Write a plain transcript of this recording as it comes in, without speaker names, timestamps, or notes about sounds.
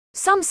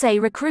Some say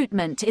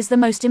recruitment is the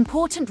most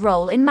important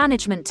role in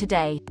management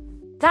today.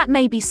 That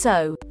may be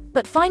so,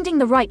 but finding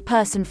the right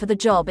person for the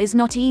job is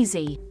not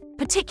easy,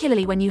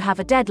 particularly when you have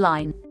a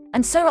deadline,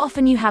 and so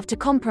often you have to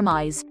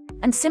compromise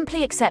and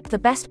simply accept the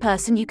best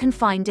person you can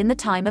find in the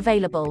time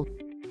available.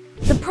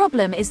 The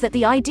problem is that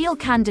the ideal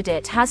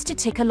candidate has to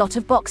tick a lot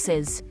of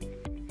boxes.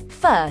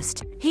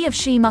 First, he or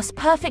she must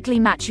perfectly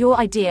match your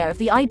idea of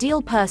the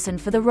ideal person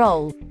for the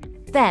role.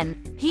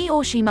 Then, he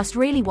or she must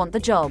really want the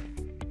job.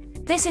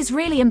 This is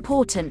really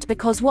important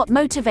because what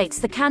motivates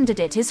the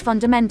candidate is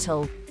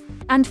fundamental.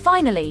 And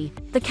finally,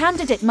 the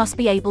candidate must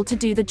be able to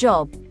do the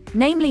job,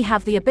 namely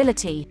have the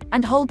ability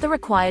and hold the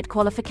required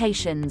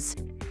qualifications.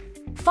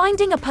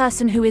 Finding a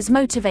person who is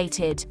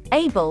motivated,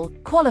 able,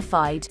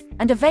 qualified,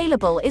 and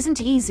available isn't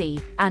easy,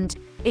 and,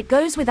 it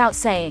goes without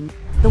saying,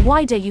 the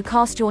wider you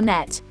cast your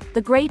net,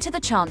 the greater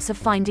the chance of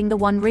finding the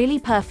one really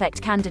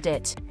perfect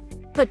candidate.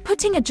 But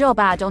putting a job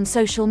ad on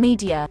social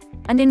media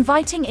and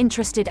inviting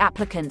interested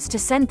applicants to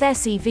send their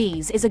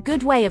CVs is a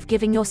good way of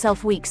giving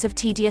yourself weeks of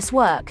tedious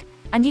work,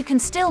 and you can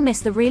still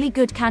miss the really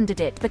good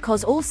candidate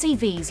because all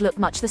CVs look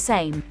much the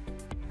same.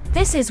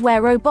 This is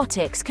where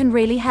robotics can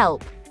really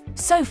help.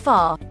 So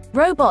far,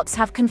 robots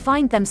have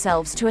confined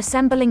themselves to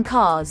assembling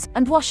cars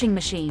and washing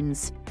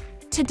machines.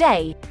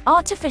 Today,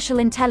 artificial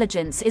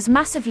intelligence is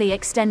massively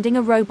extending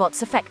a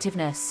robot's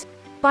effectiveness.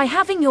 By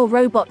having your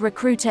robot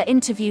recruiter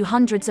interview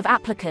hundreds of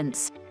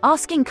applicants,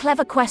 asking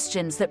clever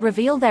questions that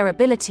reveal their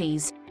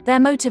abilities, their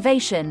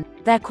motivation,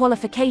 their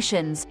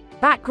qualifications,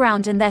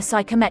 background and their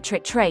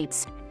psychometric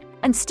traits,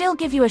 and still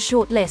give you a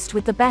short list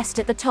with the best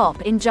at the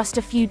top in just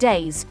a few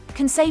days,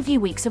 can save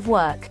you weeks of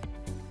work.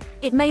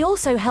 It may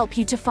also help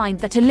you to find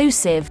that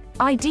elusive,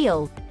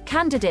 ideal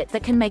candidate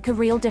that can make a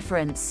real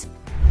difference.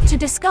 To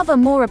discover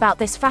more about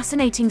this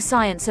fascinating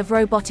science of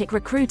robotic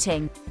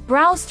recruiting,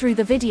 browse through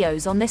the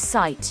videos on this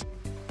site.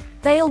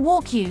 They'll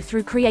walk you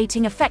through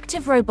creating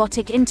effective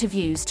robotic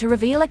interviews to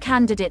reveal a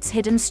candidate's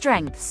hidden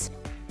strengths.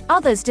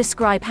 Others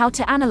describe how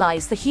to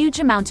analyze the huge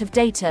amount of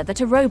data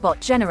that a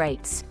robot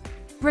generates.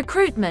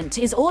 Recruitment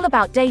is all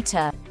about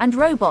data, and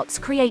robots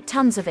create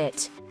tons of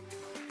it.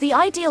 The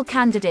ideal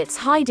candidates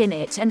hide in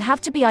it and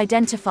have to be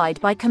identified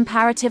by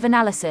comparative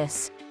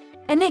analysis.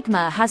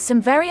 Enigma has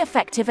some very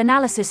effective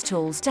analysis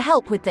tools to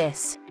help with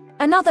this.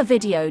 Another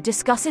video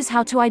discusses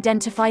how to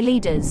identify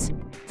leaders.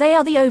 They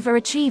are the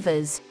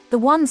overachievers, the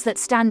ones that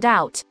stand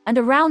out, and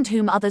around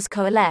whom others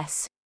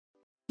coalesce.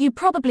 You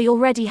probably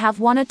already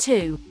have one or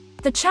two.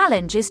 The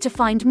challenge is to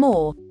find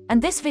more,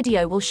 and this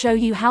video will show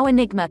you how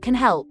Enigma can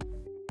help.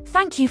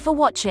 Thank you for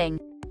watching.